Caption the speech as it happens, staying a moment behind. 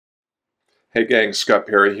Hey gang, Scott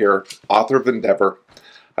Perry here, author of Endeavor.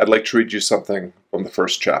 I'd like to read you something from the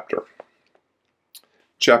first chapter.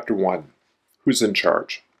 Chapter 1. Who's in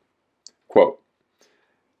charge? Quote,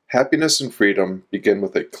 happiness and freedom begin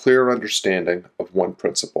with a clear understanding of one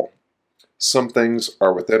principle. Some things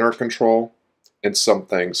are within our control, and some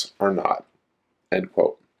things are not. End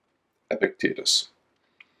quote. Epictetus.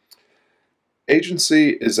 Agency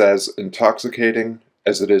is as intoxicating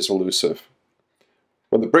as it is elusive.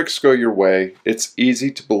 When the bricks go your way, it's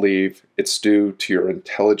easy to believe it's due to your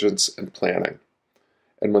intelligence and planning.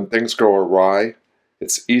 And when things go awry,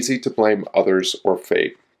 it's easy to blame others or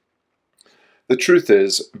fate. The truth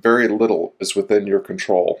is, very little is within your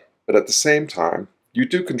control, but at the same time, you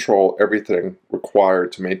do control everything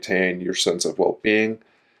required to maintain your sense of well-being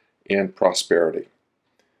and prosperity.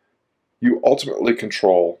 You ultimately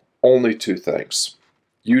control only two things.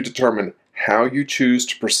 You determine how you choose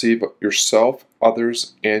to perceive yourself,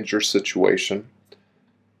 others, and your situation.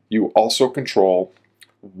 You also control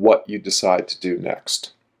what you decide to do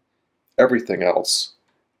next. Everything else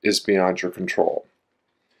is beyond your control.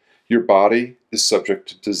 Your body is subject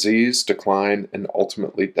to disease, decline, and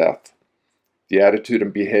ultimately death. The attitude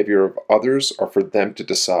and behavior of others are for them to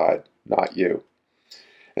decide, not you.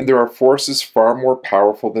 And there are forces far more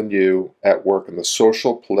powerful than you at work in the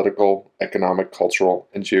social, political, economic, cultural,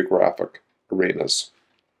 and geographic arenas.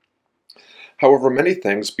 However, many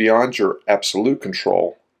things beyond your absolute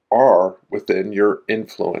control are within your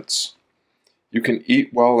influence. You can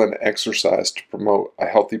eat well and exercise to promote a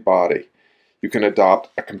healthy body. You can adopt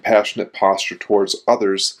a compassionate posture towards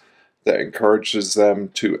others that encourages them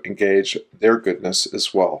to engage their goodness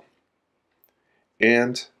as well.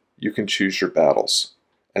 And you can choose your battles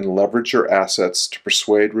and leverage your assets to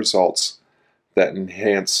persuade results that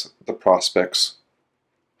enhance the prospects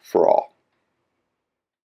for all.